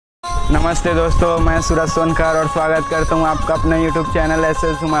नमस्ते दोस्तों, मैं सूरज सोनकर और स्वागत करता हूं आपका अपने YouTube चैनल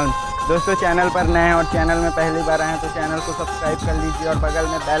ssdhumal। दोस्तों, चैनल पर नए हैं और चैनल में पहली बार आए हैं तो चैनल को सब्सक्राइब कर लीजिए और बगल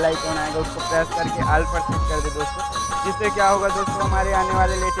में बेल आइकन आएगा, उसको प्रेस करके ऑल पर क्लिक कर दे दोस्तों। जिससे क्या होगा दोस्तों, हमारे आने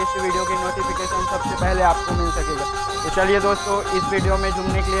वाले लेटेस्ट वीडियो की नोटिफिकेशन सबसे पहले आपको मिल सकेगा। तो चलिए दोस्तों, इस वीडियो में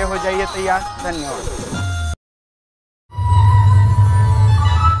झूमने के लिए हो जाइए तैयार। धन्यवाद।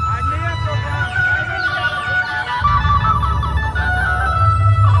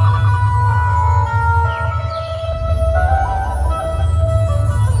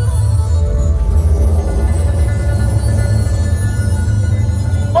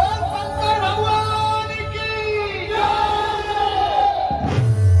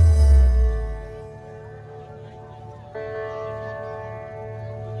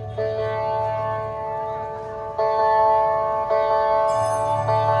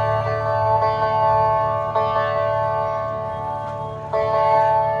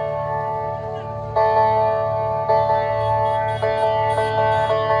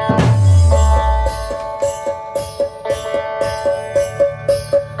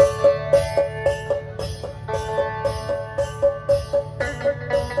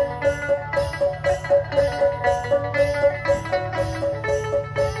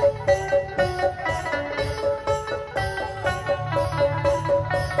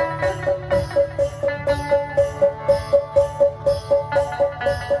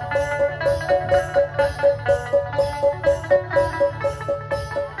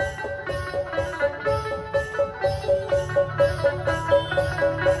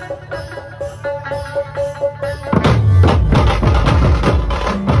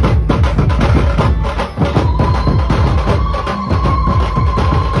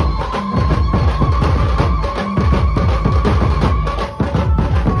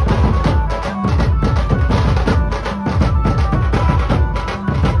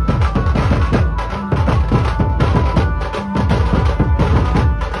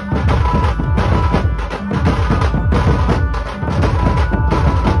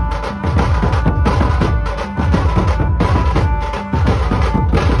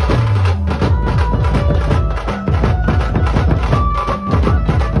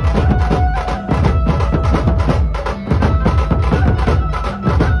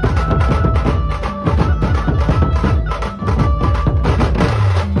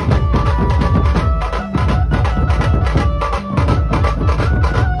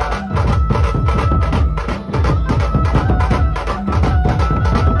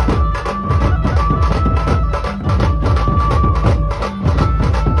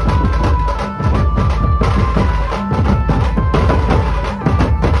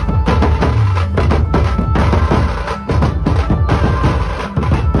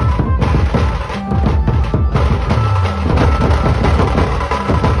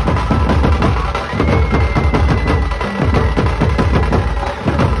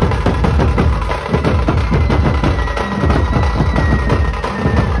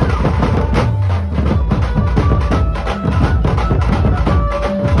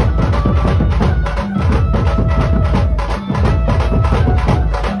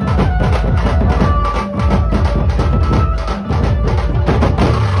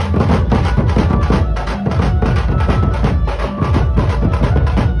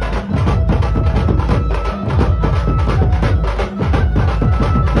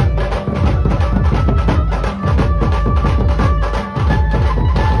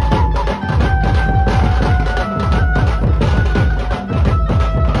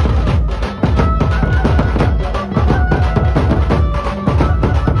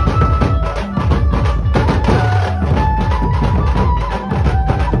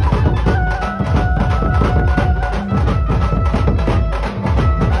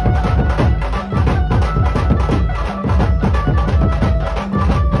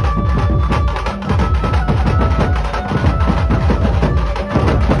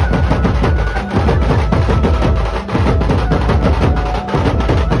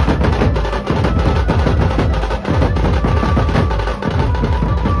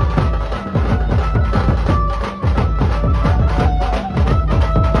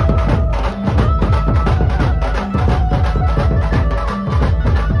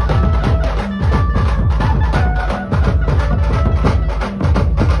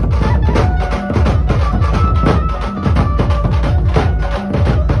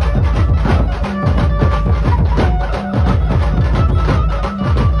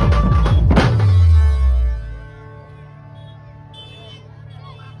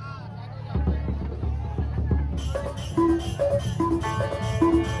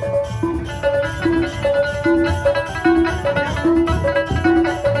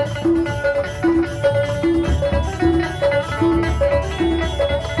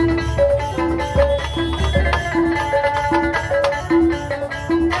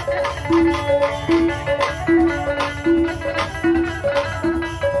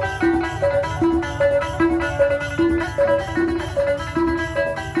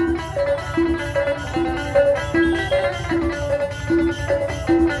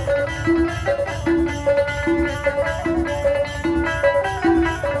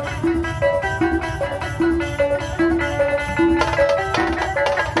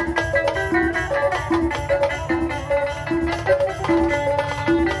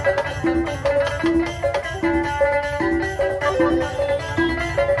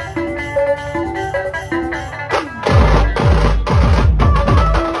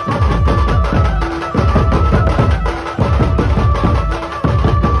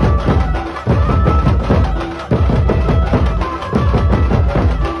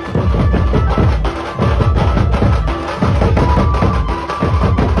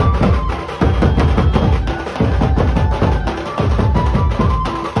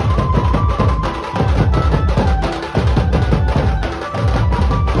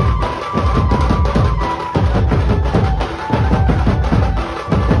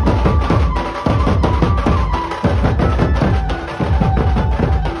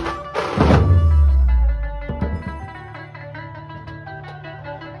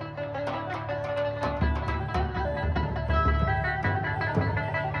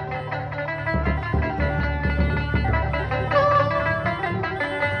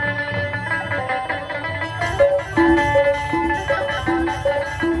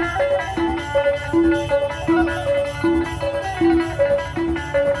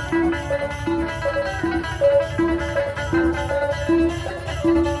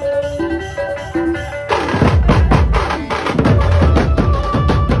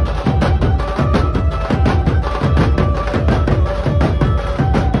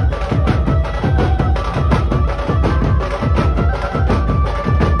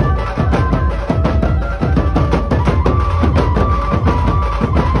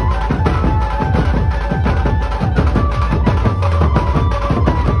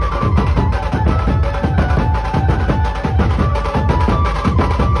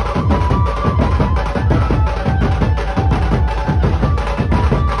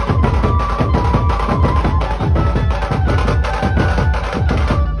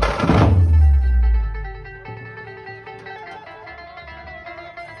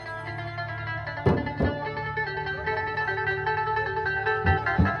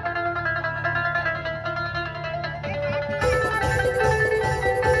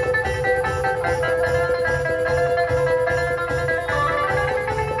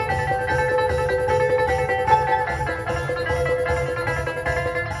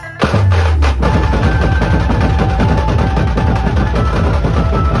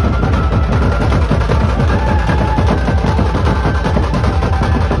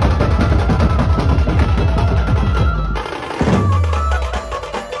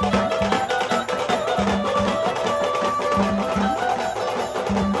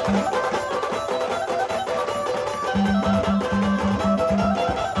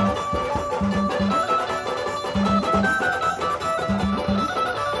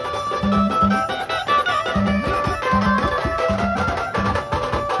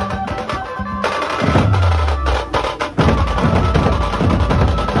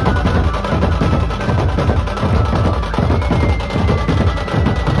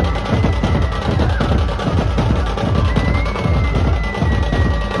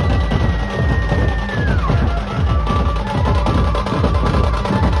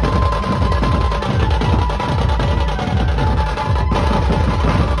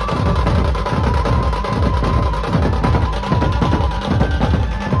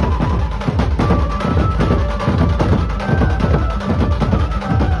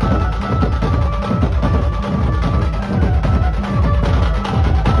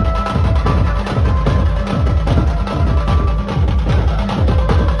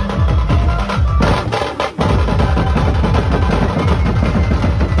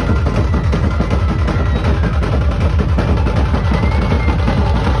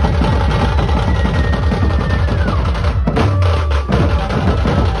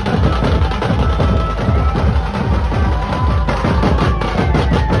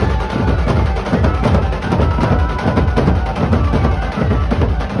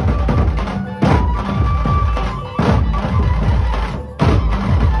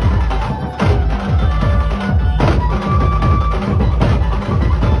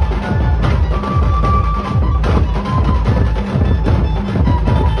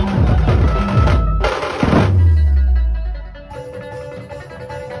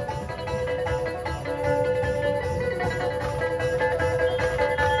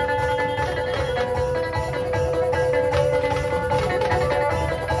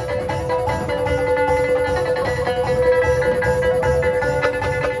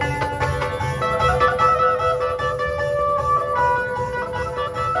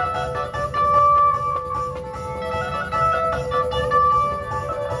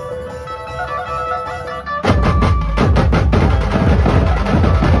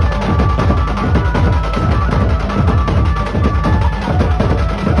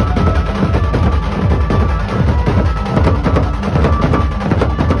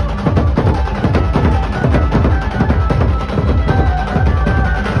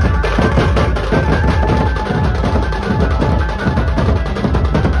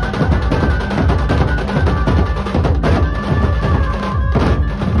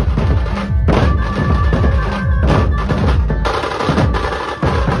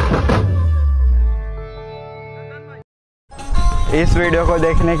 इस वीडियो को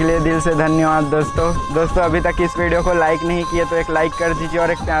देखने के लिए दिल से धन्यवाद दोस्तों अभी तक इस वीडियो को लाइक नहीं किए तो एक लाइक कर दीजिए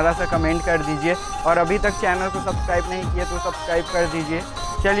और एक प्यारा सा कमेंट कर दीजिए, और अभी तक चैनल को सब्सक्राइब नहीं किए तो सब्सक्राइब कर दीजिए।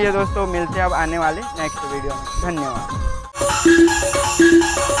 चलिए दोस्तों, मिलते हैं अब आने वाले नेक्स्ट वीडियो में। धन्यवाद।